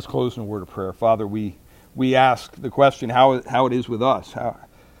 Let's close in a word of prayer. Father, we ask the question how it is with us.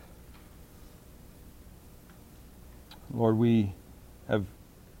 Lord, we have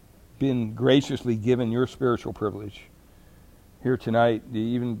been graciously given your spiritual privilege here tonight,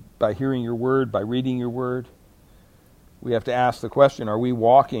 even by hearing your word, by reading your word. We have to ask the question, are we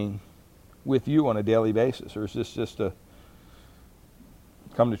walking with you on a daily basis, or is this just a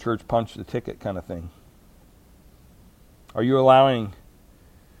come to church, punch the ticket kind of thing? Are you allowing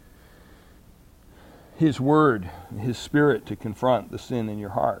His Word, His Spirit to confront the sin in your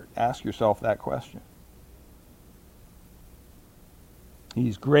heart? Ask yourself that question.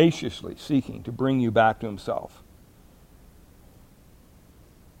 He's graciously seeking to bring you back to Himself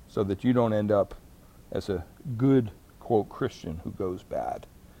so that you don't end up as a good, quote, Christian who goes bad.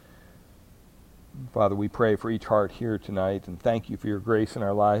 Father, we pray for each heart here tonight and thank you for your grace in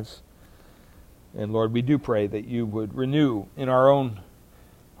our lives. And Lord, we do pray that you would renew in our own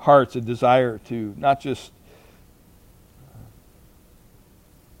hearts a desire to not just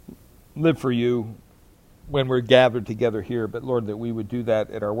live for you when we're gathered together here, but Lord, that we would do that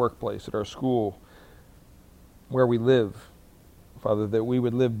at our workplace, at our school, where we live. Father, that we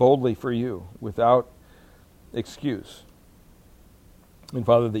would live boldly for you without excuse. And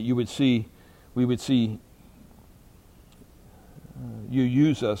Father, that we would see you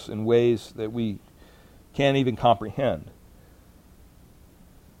use us in ways that we can't even comprehend.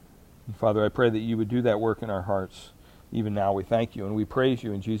 And Father, I pray that you would do that work in our hearts. Even now we thank you and we praise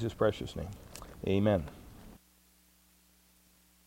you in Jesus' precious name. Amen.